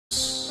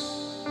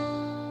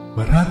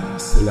Maraming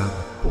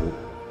salamat po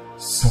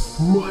sa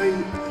buhay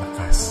at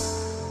lakas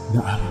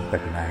na aming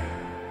taglay,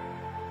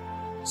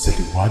 sa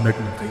liwanag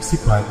ng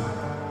kaisipan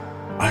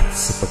at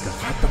sa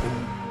pagkakataong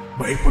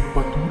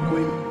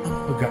maipagpatuloy ang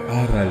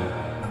pag-aaral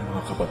ng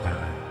mga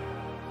kabataan.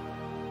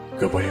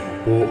 Gabayan mo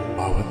po ang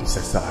bawat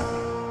isa sa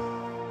amin.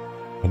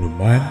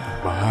 Anuman ang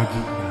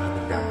bahagi na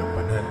aming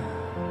gagampanan,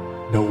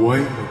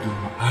 naway maging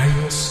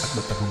maayos at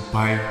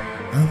matagumpay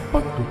ang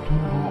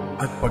pagtuturo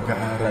at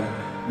pag-aaral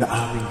na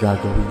aming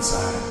gagawin sa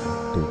araw na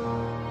ito.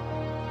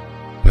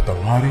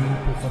 Patawarin mo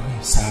po kami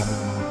sa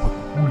aming mga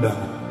pagkulang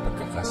at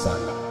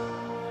pagkakasala,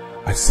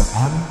 at sa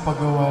aming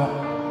paggawa,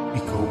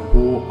 ikaw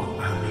po ang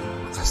aming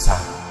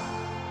makasama.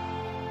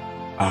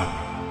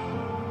 Amen.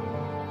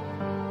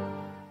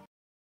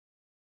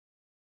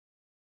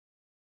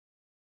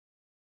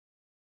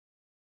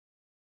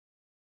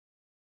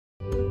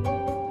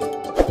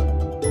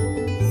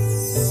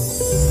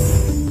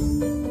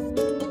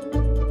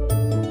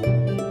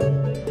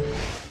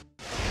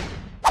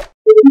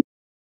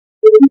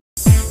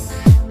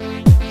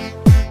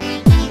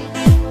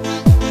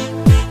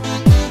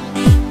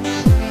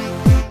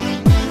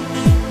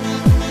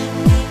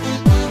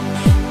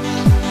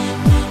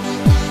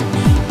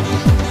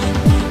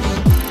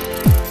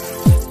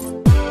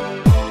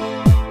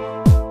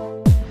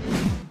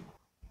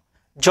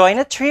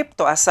 Join a trip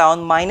to a sound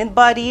mind and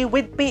body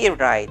with PE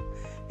Ride.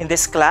 In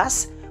this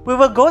class, we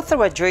will go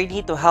through a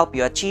journey to help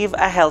you achieve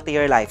a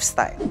healthier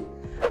lifestyle.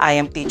 I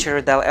am teacher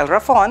RODEL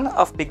RAFON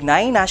of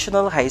BIGNAY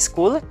National High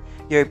School,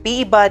 your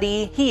PE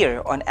buddy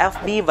here on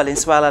FB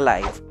Valenzuela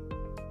Live.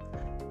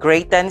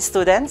 Grade 10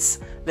 students,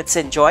 let's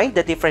enjoy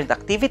the different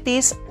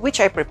activities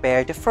which I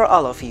prepared for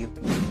all of you.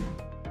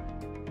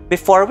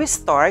 Before we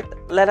start,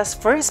 let us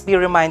first be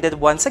reminded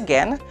once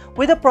again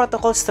with the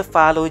protocols to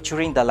follow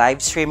during the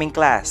live streaming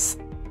class.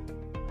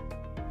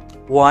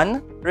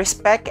 1.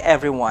 Respect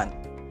everyone.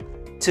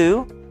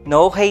 2.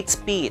 No hate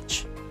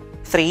speech.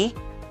 3.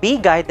 Be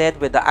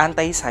guided with the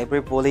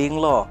anti-cyberbullying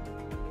law.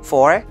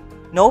 4.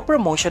 No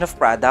promotion of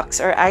products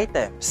or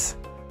items.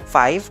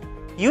 5.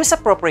 Use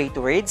appropriate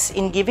words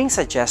in giving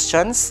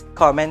suggestions,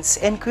 comments,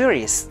 and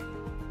queries.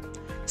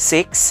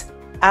 6.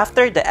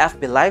 After the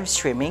FB live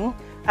streaming,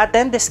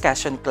 attend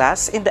discussion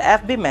class in the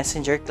FB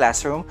Messenger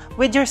classroom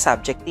with your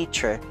subject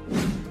teacher.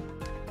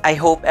 I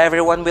hope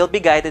everyone will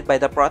be guided by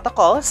the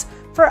protocols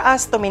for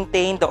us to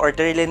maintain the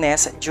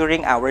orderliness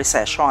during our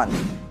session.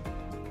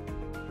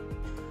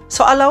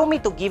 So allow me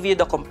to give you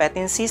the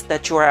competencies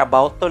that you are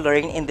about to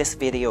learn in this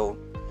video.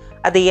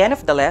 At the end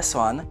of the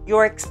lesson, you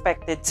are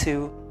expected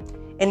to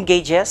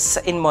engage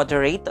in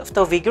moderate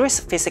to vigorous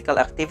physical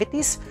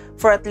activities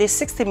for at least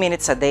 60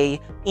 minutes a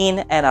day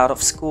in and out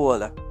of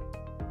school.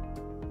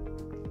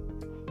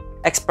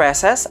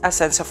 Expresses a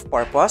sense of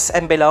purpose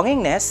and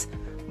belongingness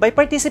by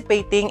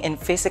participating in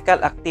physical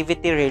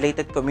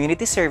activity-related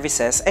community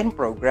services and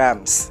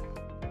programs.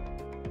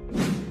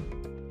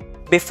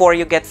 Before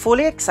you get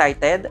fully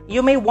excited,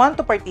 you may want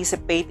to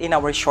participate in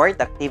our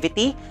short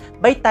activity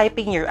by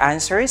typing your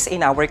answers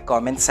in our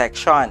comment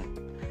section.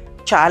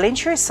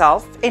 Challenge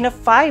yourself in a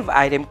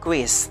 5-item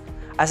quiz.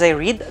 As I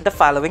read the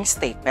following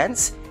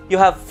statements, you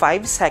have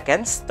 5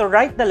 seconds to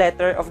write the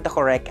letter of the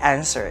correct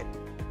answer.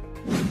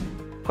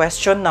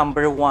 Question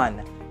number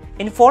 1.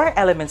 In 4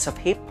 elements of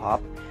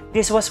hip-hop,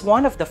 this was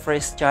one of the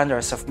first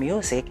genres of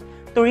music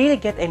to really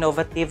get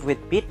innovative with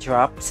beat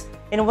drops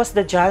and was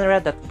the genre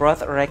that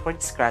brought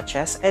record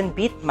scratches and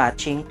beat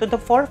matching to the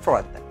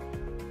forefront.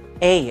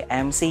 A.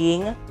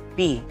 MCing,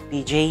 B.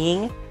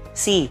 DJing,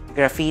 C.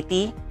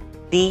 Graffiti,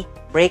 D.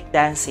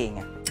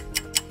 Breakdancing.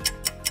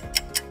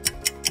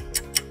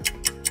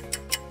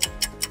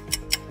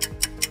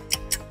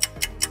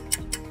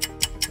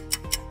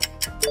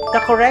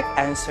 The correct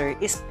answer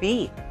is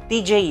B.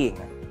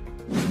 DJing.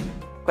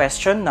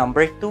 Question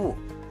number 2.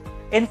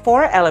 In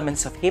 4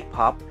 elements of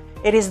hip-hop,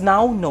 it is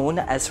now known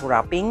as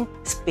rapping,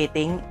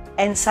 spitting,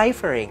 and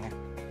ciphering.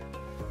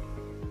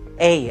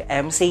 A.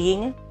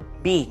 MCing,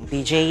 B.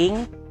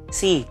 DJing,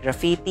 C.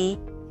 Graffiti,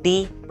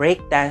 D.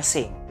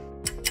 Breakdancing.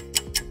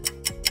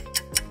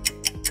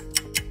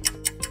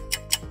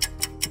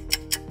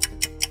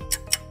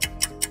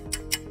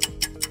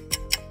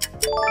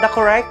 The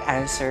correct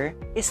answer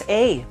is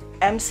A.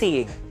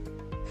 MCing.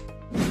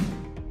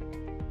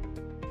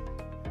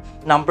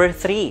 Number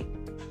 3.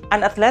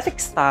 An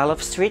athletic style of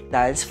street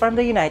dance from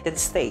the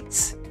United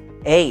States.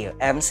 A.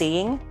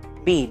 MCing,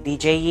 B.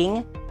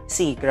 DJing,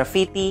 C.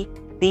 Graffiti,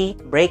 D.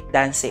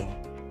 Breakdancing.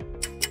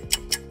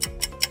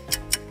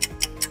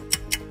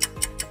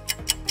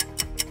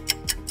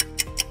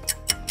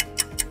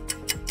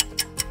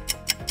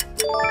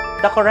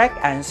 The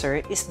correct answer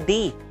is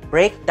D.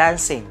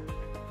 Breakdancing.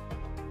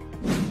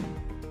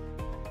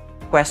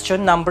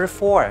 Question number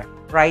 4.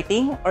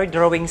 Writing or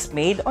drawings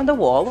made on the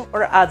wall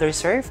or other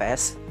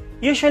surface,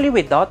 usually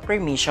without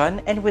permission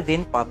and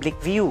within public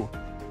view.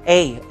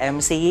 A.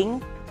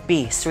 MCing,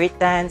 B. Street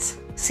dance,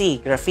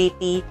 C.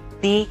 Graffiti,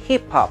 D.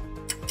 Hip-hop.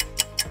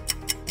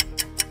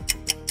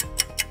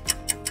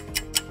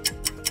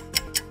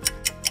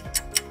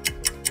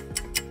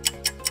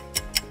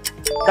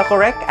 The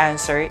correct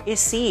answer is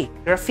C,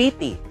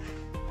 graffiti.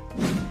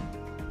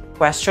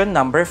 Question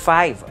number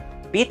 5.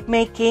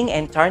 Beatmaking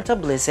and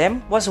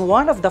turntablism was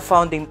one of the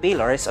founding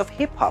pillars of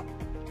hip-hop.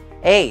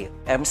 A.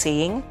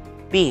 MCing,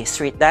 B.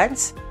 Street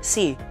dance,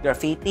 C.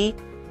 Graffiti,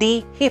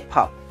 D.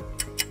 Hip-hop.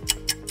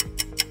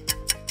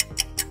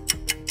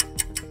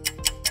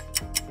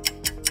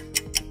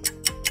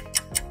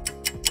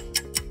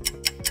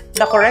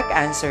 The correct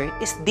answer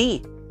is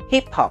D.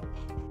 Hip-hop.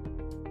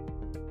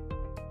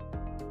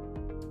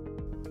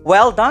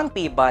 Well done,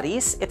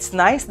 P-Buddies! It's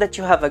nice that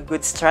you have a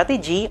good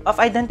strategy of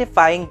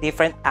identifying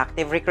different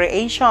active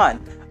recreation.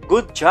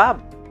 Good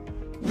job!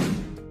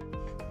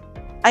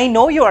 I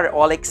know you are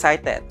all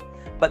excited,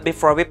 but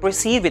before we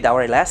proceed with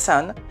our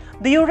lesson,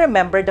 do you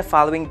remember the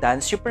following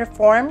dance you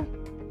performed?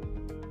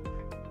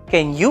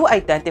 Can you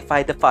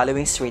identify the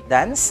following street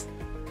dance?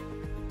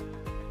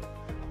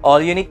 All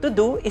you need to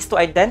do is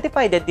to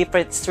identify the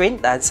different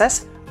street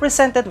dances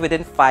presented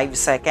within 5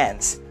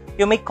 seconds.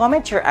 You may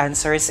comment your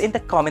answers in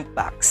the comment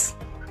box.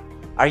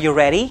 Are you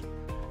ready?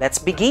 Let's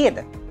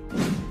begin!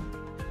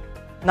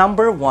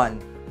 Number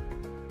 1.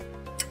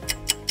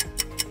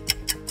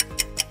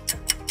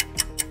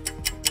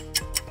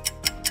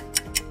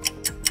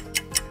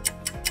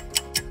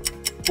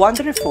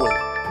 Wonderful!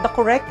 The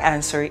correct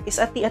answer is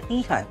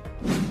ati-atihan.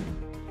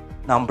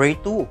 Number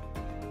 2.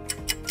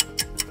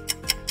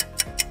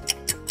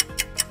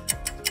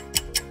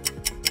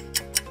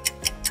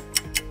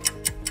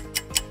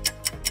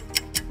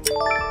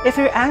 If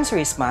your answer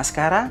is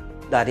mascara,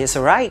 that is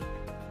right.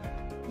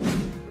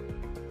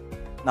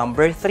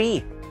 Number 3.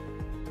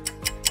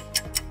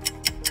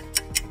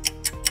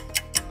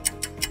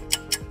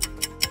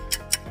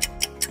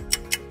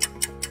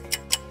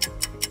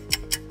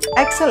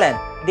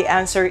 Excellent! The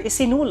answer is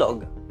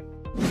sinulog.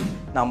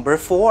 Number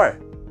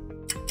 4.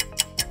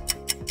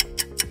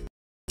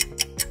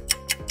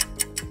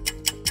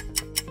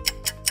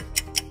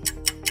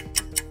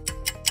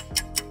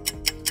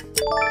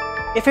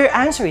 If your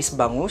answer is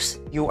bangus,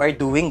 you are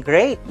doing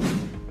great.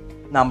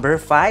 Number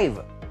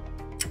 5.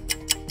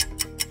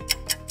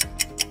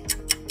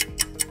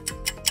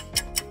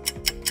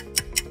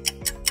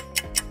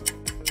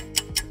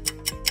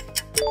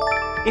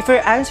 If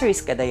your answer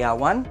is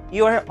kadayawan,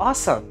 you are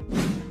awesome.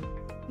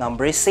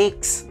 Number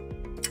 6.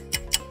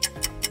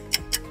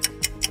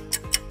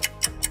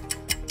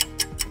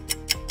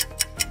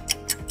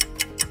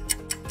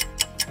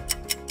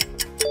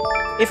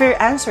 If your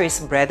answer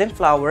is bread and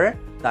flour,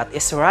 that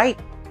is right.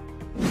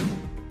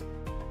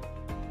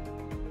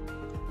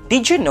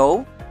 Did you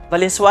know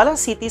Valenzuela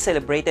City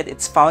celebrated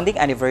its founding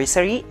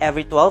anniversary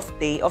every 12th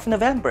day of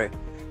November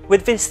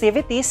with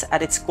festivities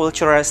at its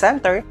cultural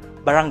center,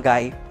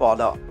 Barangay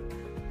Polo.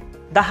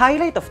 The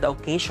highlight of the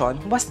occasion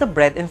was the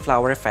Bread and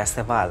Flower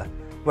Festival,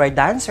 where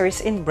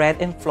dancers in bread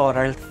and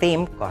floral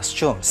themed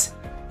costumes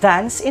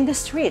dance in the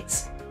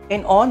streets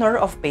in honor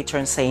of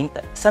patron saint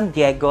San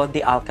Diego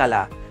de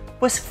Alcala,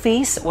 whose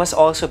feast was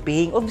also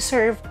being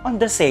observed on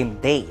the same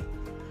day.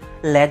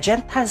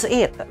 Legend has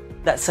it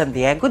that San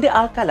Diego de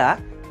Alcala,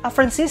 a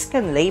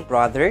Franciscan lay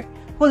brother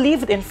who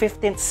lived in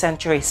 15th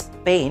century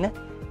Spain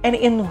and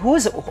in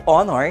whose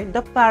honor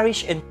the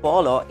parish in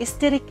Polo is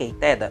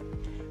dedicated,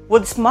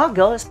 would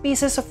smuggle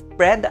pieces of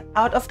bread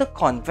out of the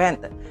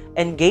convent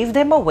and gave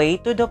them away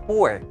to the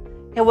poor.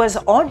 He was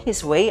on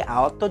his way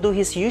out to do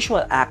his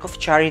usual act of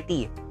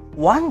charity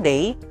one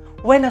day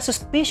when a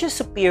suspicious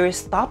superior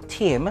stopped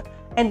him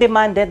and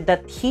demanded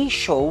that he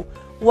show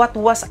what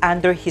was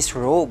under his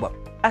robe.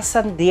 As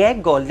San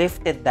Diego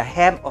lifted the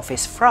hem of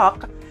his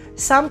frock,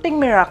 something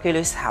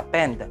miraculous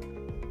happened.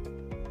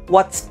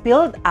 What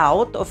spilled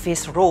out of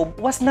his robe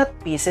was not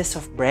pieces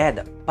of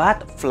bread,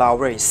 but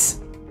flowers.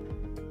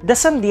 The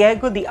San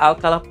Diego de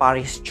Alcala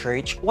Parish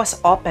Church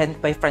was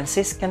opened by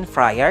Franciscan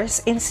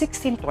friars in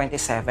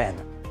 1627,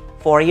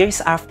 4 years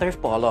after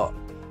Polo,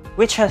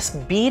 which has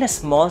been a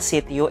small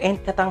sitio in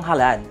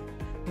Katanghalan,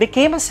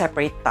 became a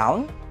separate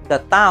town. The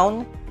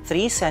town,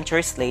 3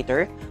 centuries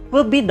later,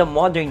 will be the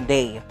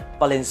modern-day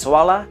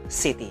Valenzuela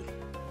City.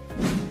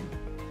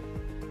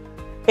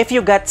 If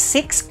you got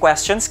 6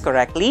 questions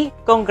correctly,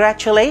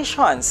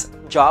 congratulations!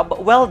 Job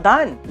well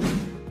done!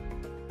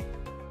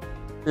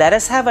 Let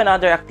us have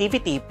another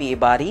activity, PE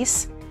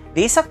buddies.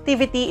 This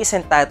activity is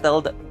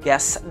entitled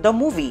Guess the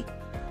Movie.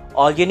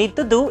 All you need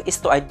to do is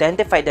to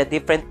identify the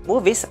different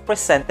movies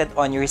presented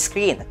on your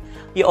screen.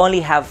 You only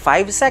have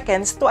 5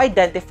 seconds to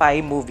identify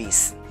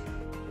movies.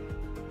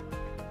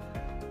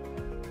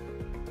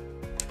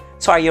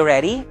 So are you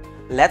ready?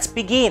 Let's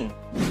begin!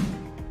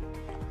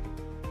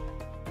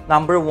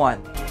 Number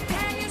 1.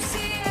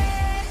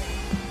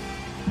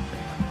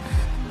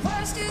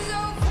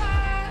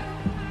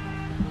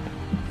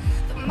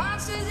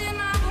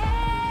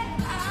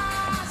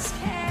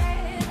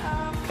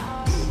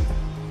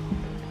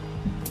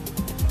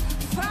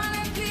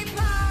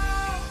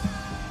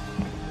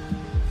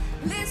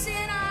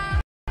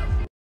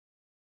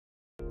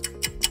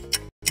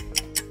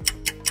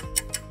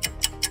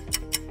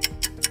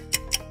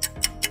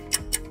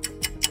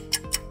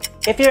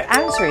 If your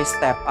answer is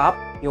Step Up,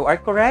 you are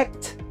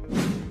correct.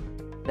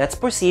 Let's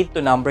proceed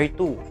to number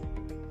 2.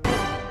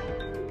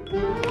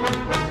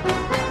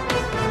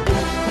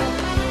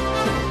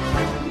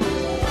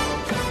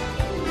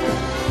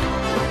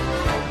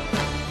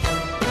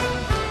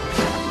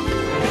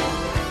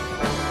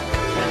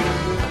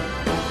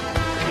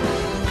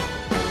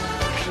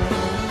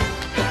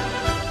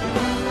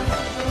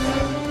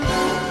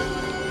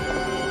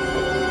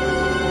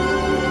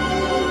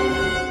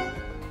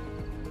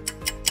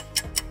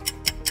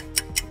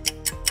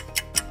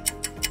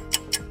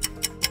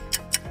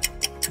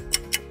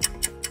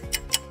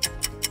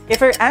 If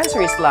your answer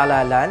is La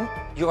La Land,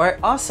 you are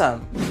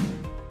awesome.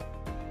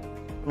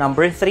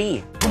 Number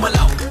 3.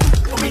 Gumalaw,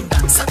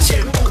 umindak sa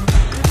tempo.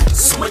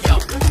 Sumayaw,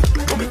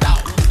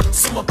 bumitaw,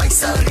 sumabay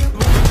sa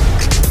ritmo.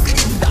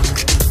 Indak,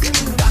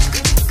 indak,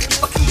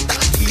 ipakita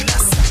ang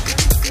gilas.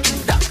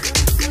 Indak,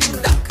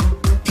 indak,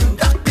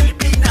 indak,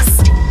 Pilipinas.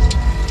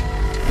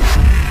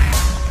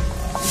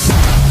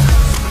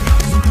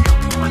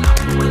 Gumalaw,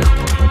 gumalaw.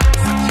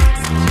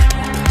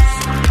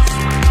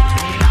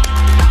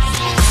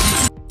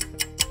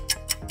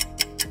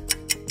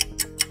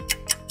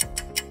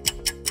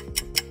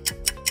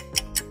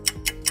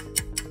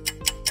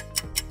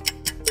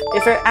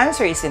 If your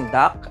answer is in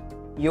duck,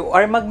 you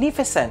are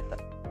magnificent.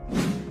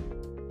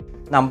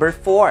 Number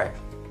 4.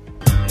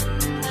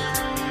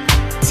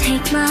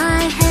 Take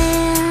my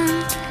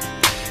hand,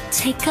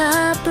 take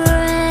a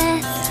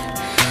breath,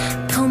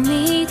 pull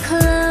me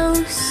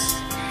close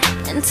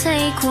and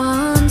take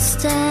one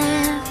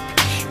step.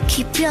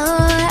 Keep your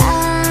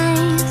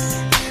eyes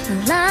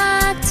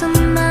locked on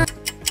mine.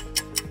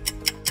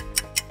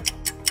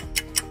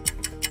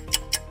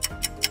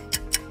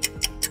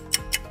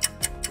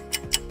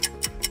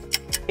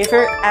 If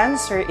your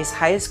answer is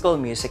High School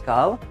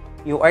Musical,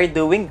 you are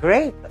doing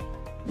great.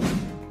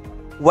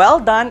 Well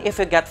done if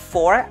you got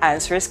 4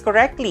 answers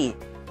correctly.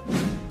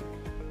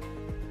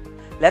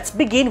 Let's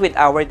begin with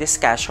our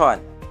discussion.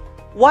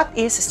 What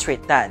is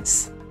street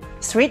dance?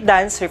 Street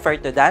dance refers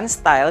to dance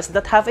styles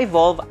that have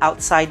evolved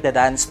outside the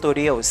dance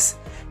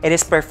studios. It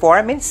is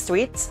performed in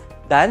streets,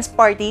 dance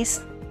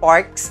parties,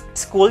 parks,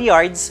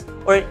 schoolyards,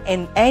 or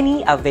in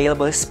any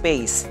available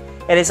space.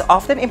 It is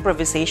often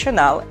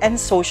improvisational and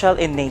social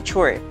in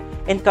nature,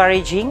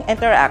 encouraging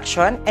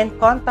interaction and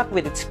contact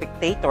with its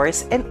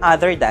spectators and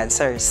other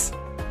dancers.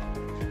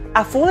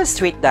 A full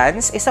street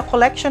dance is a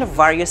collection of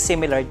various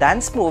similar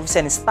dance moves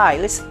and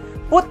styles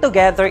put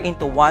together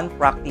into one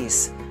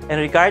practice and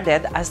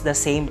regarded as the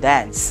same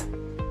dance.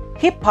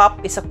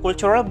 Hip-hop is a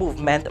cultural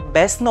movement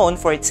best known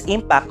for its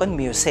impact on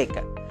music,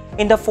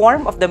 in the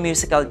form of the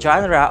musical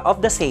genre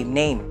of the same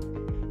name.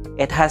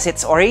 It has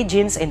its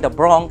origins in the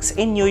Bronx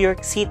in New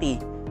York City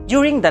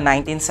during the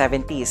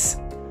 1970s,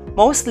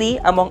 mostly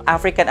among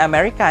African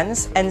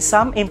Americans and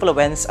some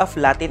influence of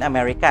Latin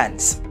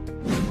Americans.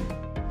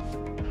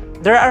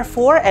 There are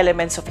 4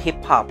 elements of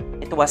hip-hop.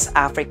 It was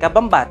Africa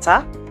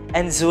Bambaataa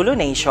and Zulu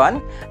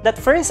Nation that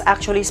first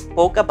actually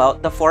spoke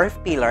about the 4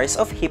 pillars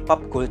of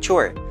hip-hop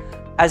culture.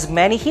 As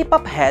many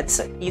hip-hop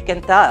heads, you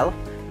can tell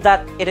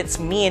that it is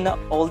mean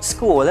old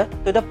school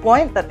to the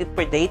point that it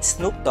predates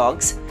Snoop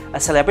Dogg's a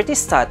celebrity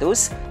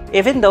status,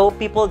 even though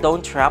people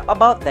don't rap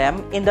about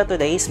them in the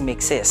today's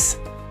mixes.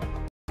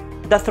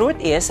 The truth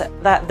is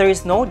that there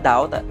is no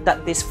doubt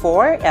that these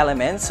 4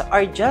 elements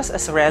are just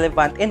as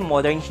relevant in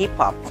modern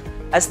hip-hop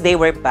as they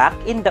were back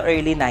in the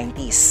early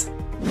 90s.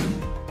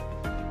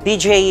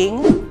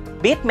 DJing,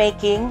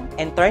 beatmaking,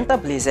 and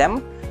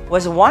turntablism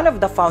was one of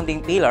the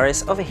founding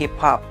pillars of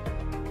hip-hop.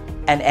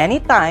 And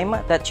anytime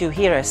that you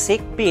hear a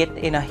sick beat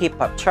in a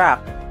hip-hop track,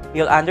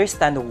 you'll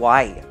understand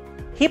why.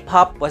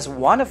 Hip-hop was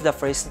one of the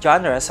first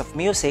genres of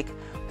music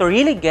to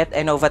really get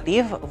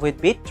innovative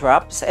with beat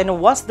drops and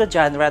was the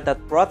genre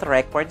that brought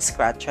record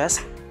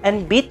scratches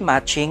and beat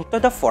matching to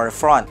the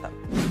forefront.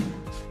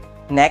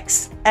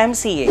 Next,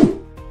 MCing,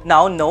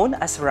 now known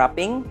as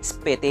rapping,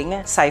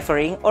 spitting,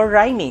 ciphering, or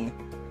rhyming.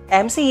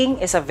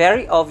 MCing is a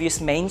very obvious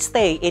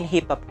mainstay in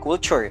hip-hop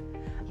culture.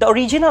 The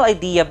original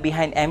idea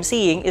behind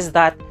MCing is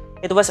that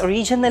it was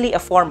originally a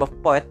form of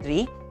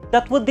poetry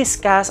that would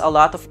discuss a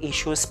lot of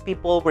issues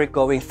people were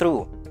going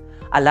through.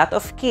 A lot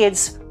of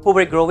kids who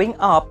were growing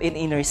up in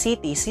inner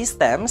city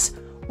systems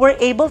were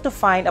able to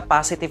find a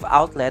positive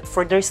outlet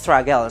for their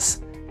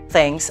struggles,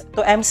 thanks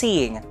to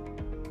MCing.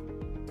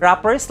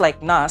 Rappers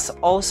like Nas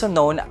also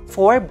known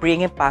for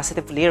bringing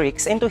positive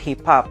lyrics into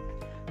hip-hop,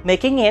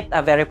 making it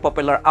a very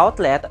popular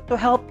outlet to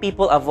help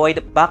people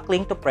avoid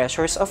buckling to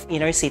pressures of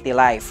inner city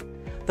life.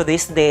 To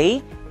this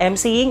day,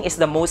 MCing is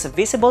the most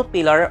visible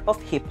pillar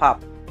of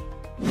hip-hop.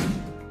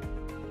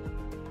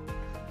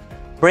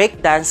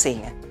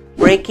 Breakdancing.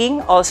 Breaking,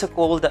 also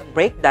called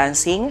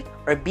breakdancing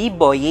or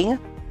b-boying,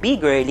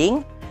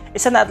 b-girling,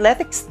 is an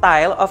athletic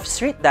style of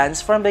street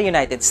dance from the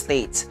United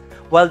States,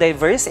 while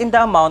diverse in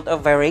the amount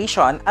of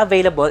variation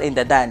available in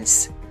the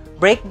dance.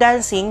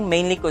 Breakdancing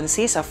mainly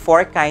consists of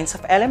 4 kinds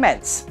of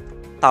elements: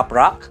 top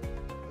rock,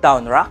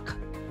 down rock,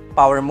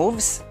 power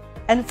moves,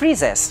 and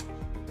freezes.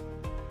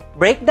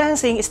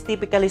 Breakdancing is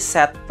typically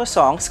set to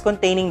songs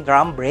containing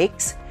drum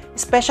breaks,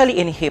 especially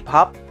in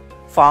hip-hop,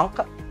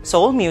 funk,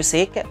 soul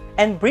music,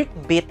 and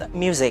breakbeat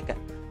music,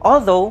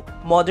 although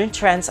modern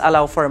trends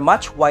allow for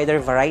much wider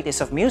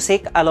varieties of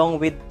music along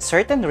with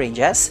certain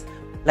ranges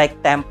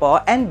like tempo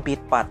and beat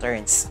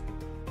patterns.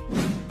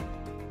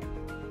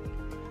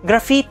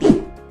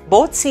 Graffiti,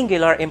 both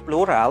singular and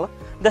plural,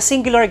 the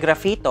singular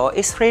graffito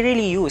is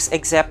rarely used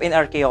except in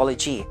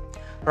archaeology,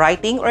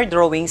 writing or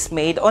drawings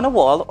made on a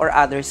wall or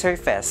other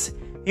surface,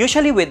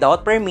 usually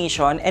without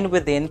permission and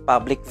within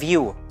public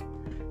view.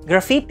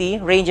 Graffiti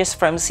ranges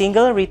from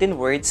single written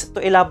words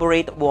to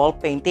elaborate wall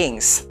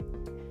paintings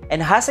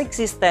and has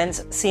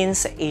existence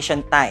since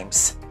ancient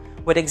times,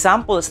 with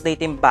examples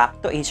dating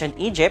back to ancient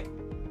Egypt,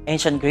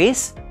 ancient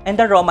Greece, and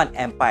the Roman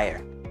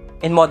Empire.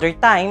 In modern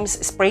times,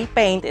 spray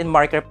paint and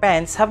marker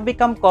pens have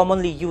become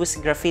commonly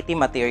used graffiti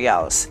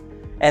materials,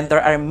 and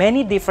there are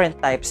many different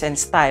types and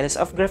styles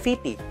of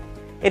graffiti.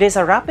 It is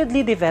a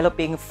rapidly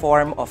developing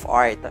form of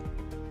art.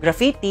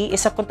 Graffiti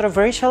is a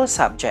controversial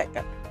subject.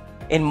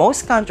 In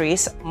most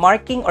countries,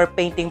 marking or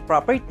painting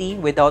property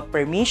without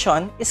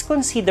permission is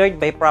considered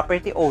by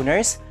property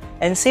owners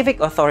and civic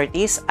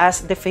authorities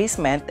as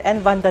defacement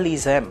and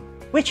vandalism,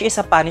 which is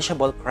a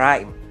punishable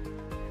crime.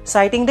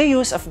 Citing the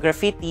use of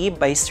graffiti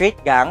by street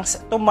gangs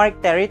to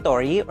mark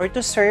territory or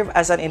to serve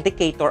as an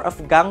indicator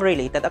of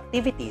gang-related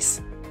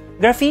activities.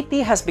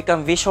 Graffiti has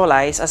become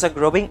visualized as a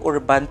growing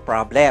urban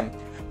problem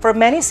for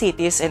many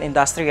cities and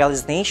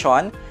industrialized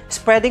nations,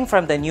 spreading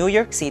from the New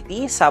York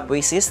City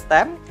subway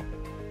system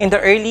in the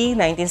early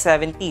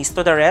 1970s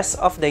to the rest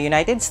of the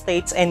United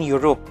States and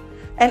Europe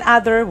and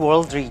other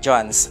world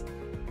regions.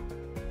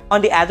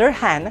 On the other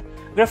hand,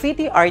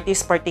 graffiti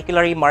artists,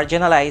 particularly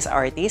marginalized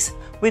artists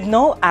with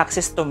no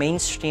access to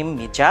mainstream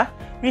media,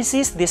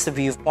 resist this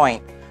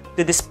viewpoint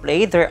to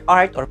display their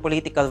art or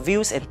political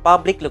views in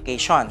public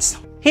locations.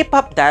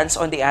 Hip-hop dance,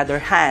 on the other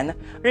hand,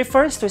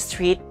 refers to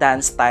street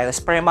dance styles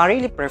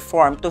primarily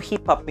performed to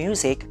hip-hop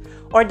music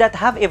or that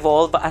have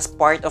evolved as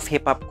part of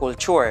hip-hop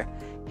culture.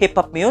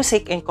 Hip-hop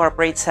music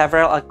incorporates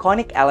several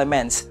iconic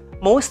elements,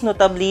 most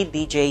notably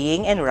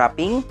DJing and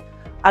rapping,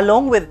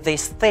 along with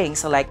these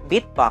things like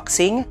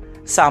beatboxing,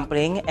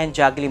 sampling, and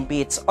juggling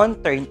beats on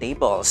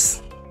turntables.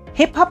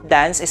 Hip-hop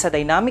dance is a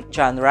dynamic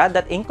genre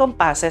that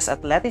encompasses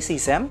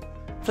athleticism,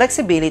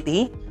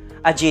 flexibility,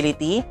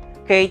 agility,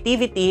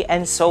 creativity,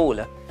 and soul.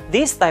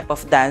 This type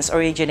of dance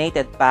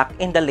originated back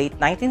in the late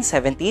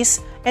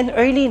 1970s and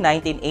early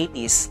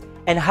 1980s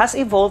and has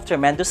evolved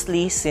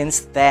tremendously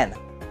since then.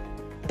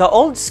 The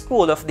old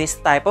school of this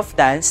type of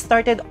dance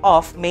started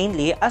off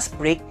mainly as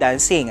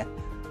breakdancing,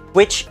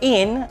 which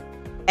in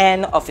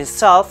and of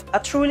itself a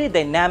truly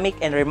dynamic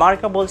and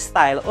remarkable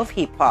style of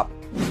hip-hop.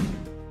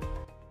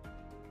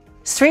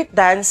 Street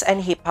dance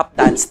and hip-hop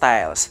dance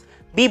styles.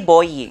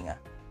 B-boying.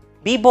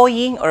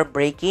 B-boying or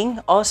breaking,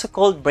 also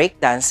called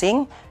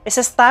breakdancing, is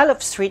a style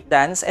of street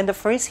dance and the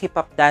first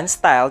hip-hop dance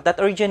style that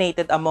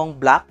originated among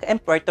Black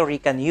and Puerto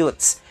Rican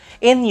youths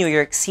in New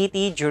York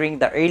City during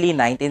the early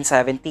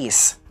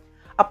 1970s.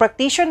 A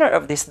practitioner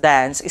of this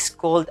dance is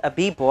called a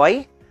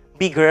b-boy,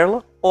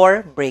 b-girl,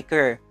 or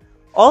breaker.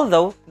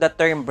 Although the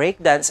term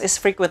breakdance is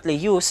frequently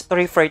used to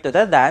refer to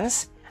the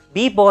dance,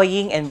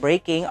 b-boying and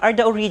breaking are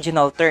the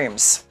original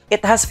terms.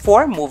 It has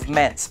four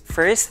movements.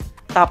 First,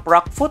 top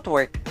rock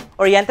footwork,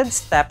 oriented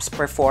steps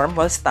performed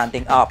while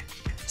standing up.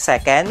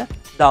 Second,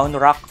 down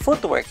rock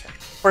footwork,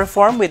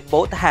 performed with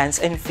both hands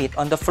and feet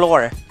on the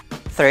floor.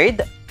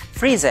 Third,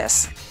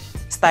 freezes,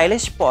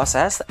 stylish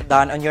poses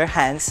done on your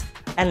hands.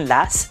 And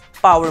last,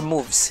 power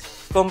moves,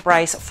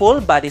 comprise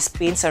full body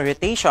spins and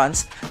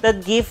rotations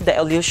that give the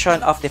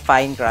illusion of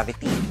defying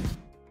gravity.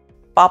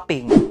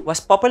 Popping was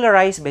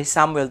popularized by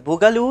Samuel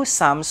Boogaloo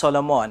Sam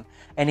Solomon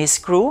and his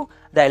crew,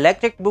 the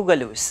Electric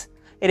Boogaloos.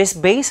 It is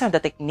based on the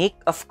technique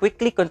of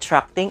quickly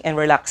contracting and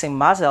relaxing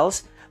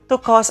muscles to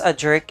cause a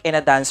jerk in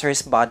a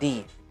dancer's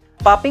body.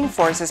 Popping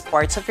forces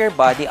parts of your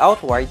body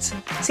outwards,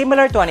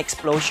 similar to an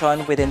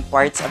explosion within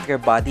parts of your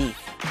body.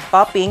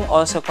 Popping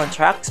also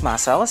contracts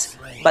muscles,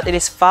 but it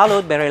is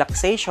followed by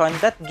relaxation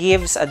that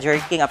gives a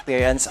jerking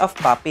appearance of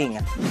popping.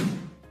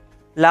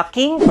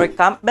 Locking or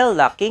Campbell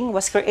locking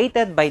was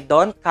created by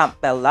Don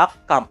Campbell Lock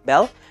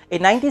Campbell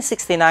in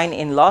 1969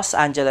 in Los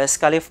Angeles,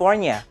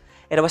 California.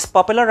 It was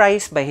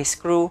popularized by his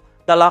crew,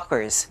 the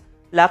Lockers.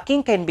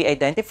 Locking can be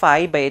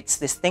identified by its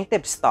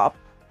distinctive stop.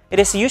 It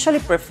is usually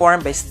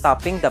performed by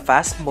stopping the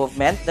fast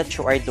movement that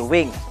you are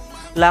doing,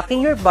 locking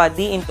your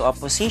body into a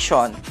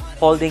position,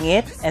 holding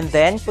it, and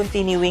then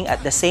continuing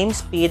at the same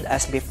speed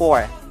as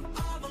before.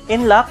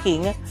 In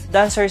locking,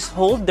 dancers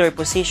hold their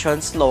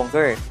positions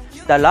longer.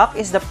 The lock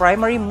is the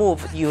primary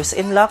move used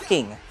in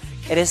locking.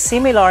 It is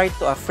similar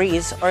to a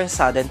freeze or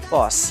sudden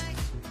pause.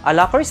 A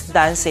locker's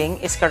dancing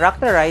is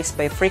characterized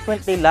by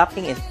frequently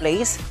locking in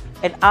place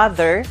and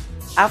after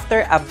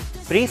a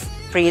brief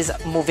freeze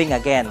moving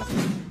again.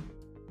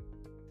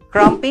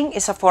 Crumping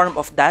is a form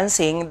of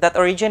dancing that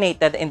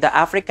originated in the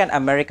African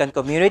American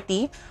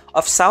community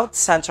of South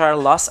Central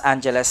Los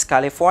Angeles,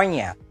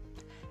 California,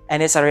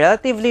 and is a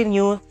relatively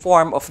new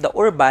form of the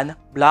urban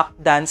block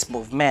dance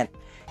movement.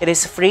 It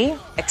is free,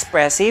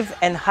 expressive,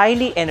 and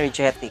highly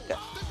energetic.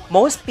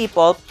 Most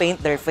people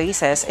paint their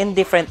faces in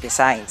different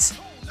designs.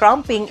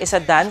 Cramping is a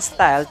dance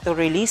style to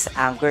release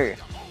anger.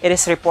 It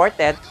is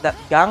reported that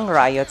gang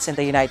riots in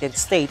the United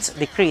States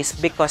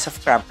decreased because of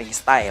cramping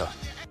style.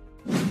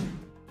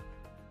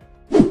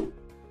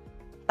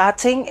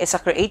 Tatting is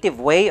a creative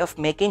way of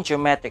making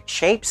geometric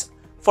shapes,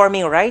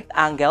 forming right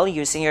angle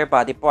using your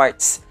body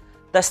parts.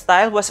 The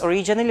style was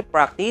originally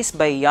practiced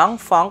by young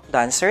funk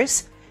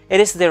dancers.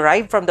 It is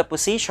derived from the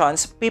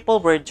positions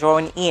people were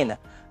drawn in.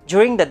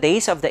 During the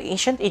days of the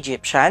ancient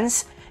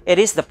Egyptians, it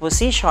is the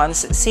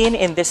positions seen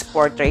in these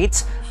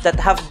portraits that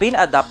have been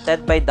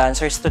adopted by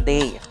dancers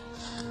today.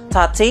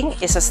 Tutting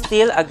is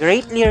still a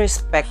greatly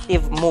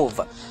respected move,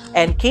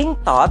 and King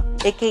Tut,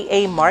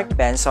 aka Mark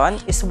Benson,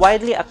 is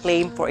widely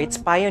acclaimed for its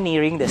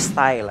pioneering the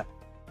style.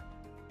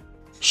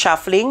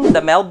 Shuffling,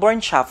 the Melbourne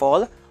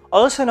Shuffle,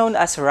 also known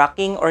as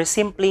rocking or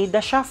simply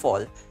the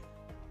shuffle.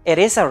 It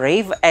is a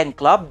rave and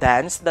club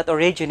dance that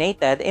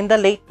originated in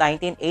the late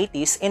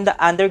 1980s in the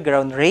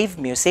underground rave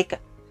music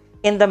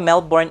in the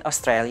Melbourne,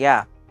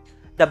 Australia.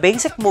 The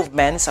basic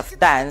movements of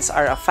dance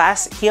are a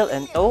fast heel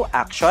and toe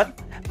action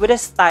with a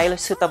style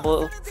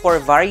suitable for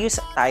various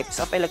types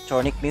of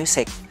electronic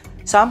music.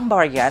 Some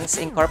variants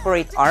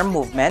incorporate arm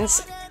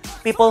movements.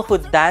 People who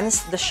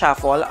dance the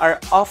shuffle are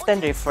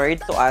often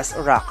referred to as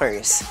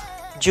rockers,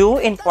 due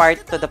in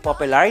part to the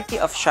popularity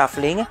of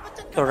shuffling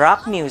to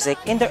rock music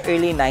in the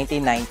early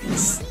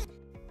 1990s.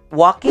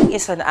 Walking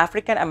is an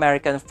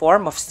African-American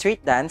form of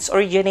street dance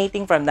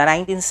originating from the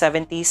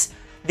 1970s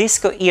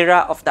disco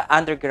era of the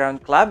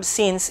underground club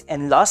scenes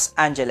in Los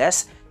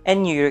Angeles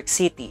and New York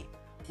City.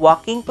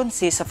 Walking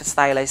consists of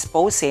stylized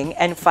posing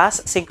and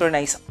fast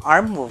synchronized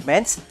arm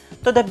movements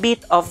to the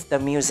beat of the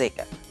music.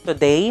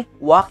 Today,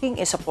 walking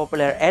is a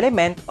popular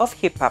element of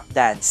hip-hop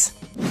dance.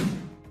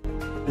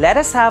 Let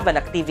us have an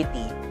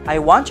activity. I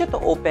want you to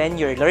open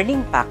your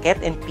learning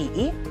packet in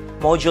PE,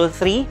 Module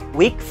 3,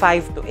 Week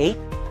 5 to 8,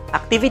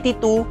 Activity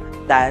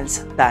 2, Dance,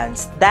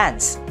 Dance,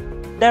 Dance.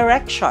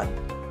 Direction.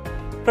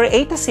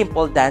 Create a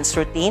simple dance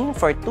routine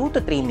for 2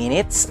 to 3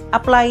 minutes,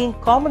 applying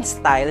common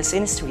styles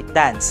in street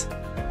dance.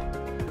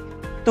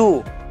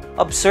 2.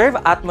 Observe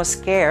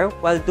utmost care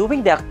while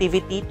doing the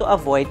activity to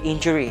avoid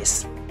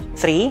injuries.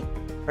 3.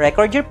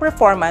 Record your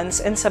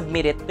performance and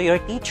submit it to your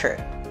teacher.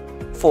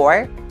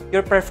 4.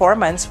 Your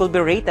performance will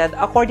be rated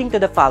according to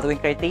the following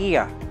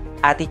criteria: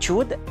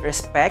 attitude,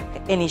 respect,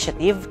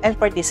 initiative and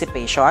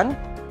participation,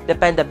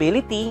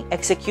 dependability,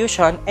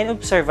 execution, and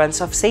observance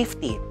of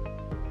safety.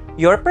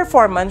 Your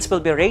performance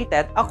will be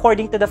rated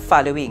according to the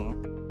following: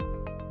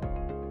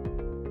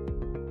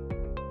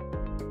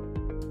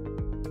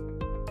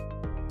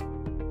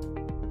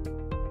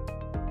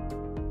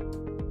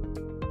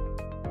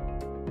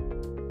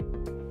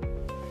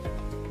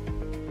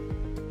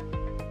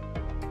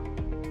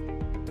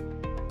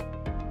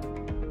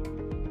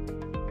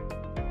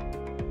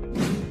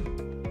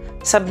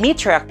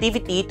 submit your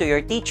activity to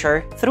your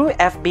teacher through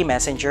FB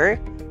Messenger,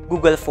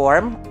 Google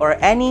Form, or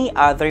any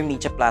other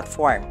media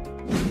platform.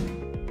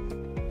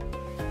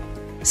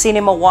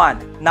 Cinema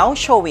 1, now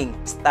showing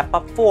Step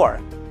Up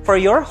 4. For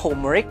your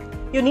homework,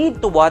 you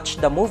need to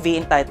watch the movie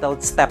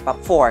entitled Step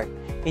Up 4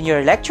 in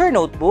your lecture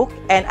notebook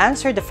and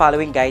answer the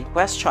following guide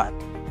question.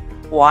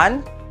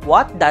 1.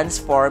 What dance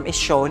form is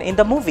shown in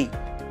the movie?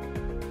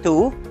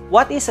 2.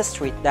 What is a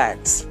street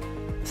dance?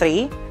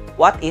 3.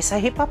 What is a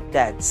hip-hop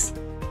dance?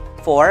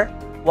 4.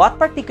 What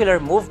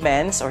particular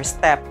movements or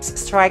steps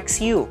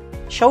strikes you?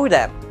 Show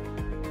them.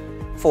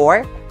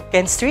 4.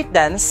 Can street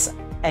dance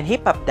and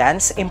hip-hop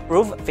dance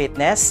improve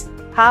fitness?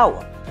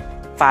 How?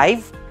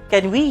 5.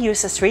 Can we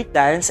use a street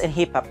dance and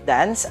hip-hop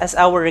dance as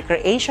our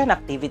recreation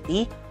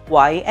activity?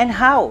 Why and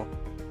how?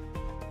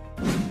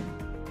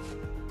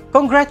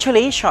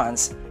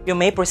 Congratulations! You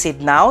may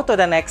proceed now to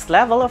the next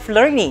level of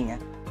learning.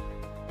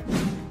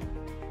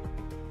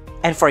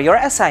 And for your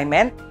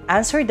assignment,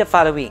 answer the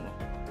following.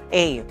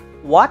 A.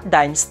 What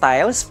dance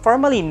styles,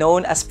 formerly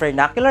known as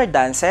vernacular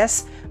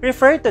dances,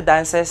 refer to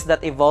dances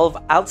that evolve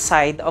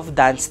outside of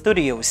dance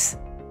studios?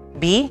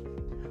 B.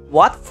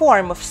 What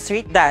form of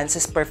street dance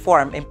is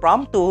performed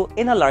impromptu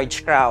in a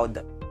large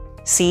crowd?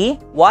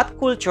 C. What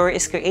culture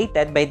is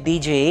created by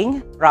DJing,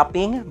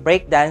 rapping,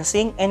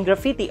 breakdancing, and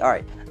graffiti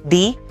art?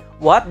 D.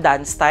 What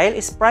dance style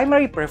is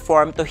primarily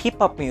performed to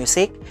hip-hop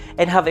music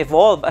and have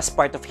evolved as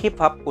part of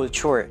hip-hop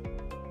culture?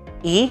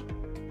 E.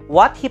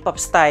 What hip-hop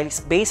style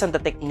is based on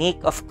the technique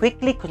of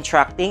quickly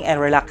contracting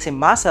and relaxing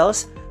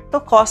muscles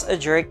to cause a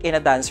jerk in a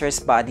dancer's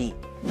body?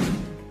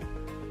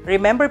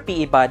 Remember,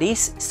 PE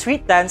buddies,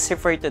 street dance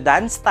refers to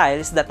dance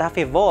styles that have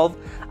evolved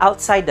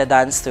outside the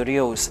dance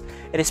studios.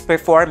 It is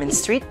performed in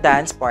street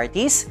dance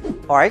parties,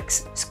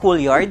 parks,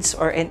 schoolyards,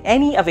 or in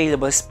any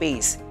available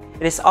space.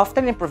 It is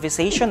often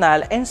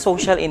improvisational and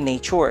social in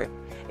nature,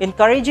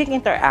 encouraging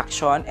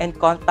interaction and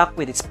contact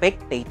with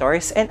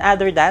spectators and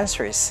other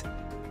dancers.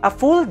 A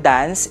full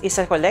dance is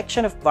a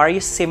collection of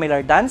various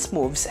similar dance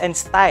moves and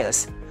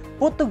styles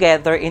put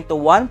together into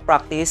one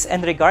practice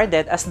and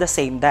regarded as the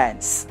same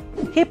dance.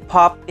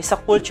 Hip-hop is a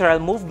cultural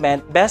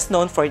movement best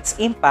known for its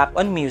impact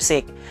on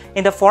music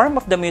in the form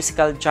of the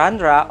musical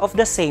genre of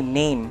the same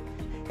name.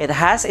 It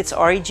has its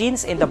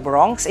origins in the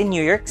Bronx in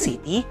New York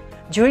City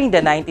during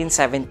the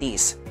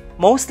 1970s,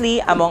 mostly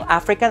among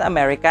African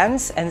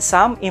Americans and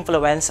some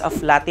influence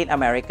of Latin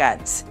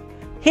Americans.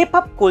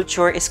 Hip-hop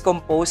culture is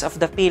composed of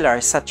the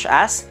pillars such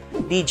as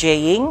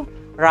DJing,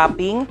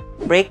 rapping,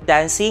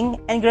 breakdancing,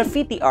 and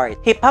graffiti art.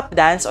 Hip-hop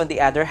dance, on the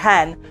other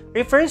hand,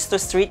 refers to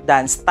street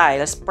dance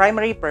styles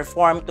primarily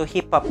performed to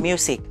hip-hop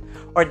music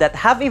or that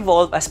have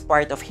evolved as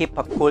part of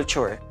hip-hop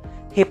culture.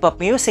 Hip-hop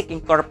music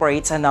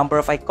incorporates a number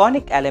of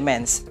iconic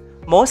elements,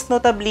 most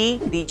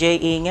notably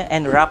DJing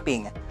and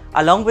rapping,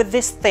 along with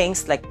these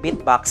things like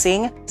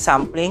beatboxing,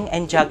 sampling,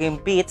 and jogging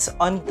beats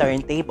on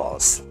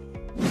turntables.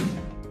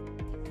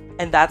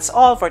 And that's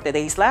all for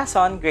today's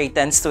lesson, grade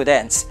 10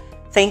 students.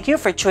 Thank you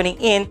for tuning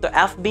in to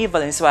FB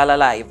Valenzuela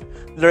Live.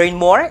 Learn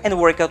more and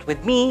work out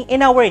with me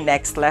in our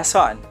next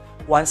lesson.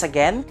 Once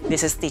again,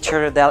 this is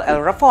Teacher RODEL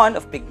L. RAFON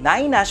of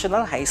BIGNAY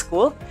National High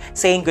School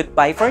saying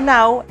goodbye for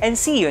now and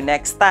see you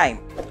next time.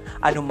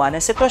 Ano man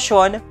ang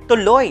sitwasyon,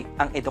 tuloy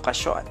ang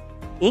edukasyon.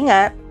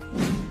 Ingat!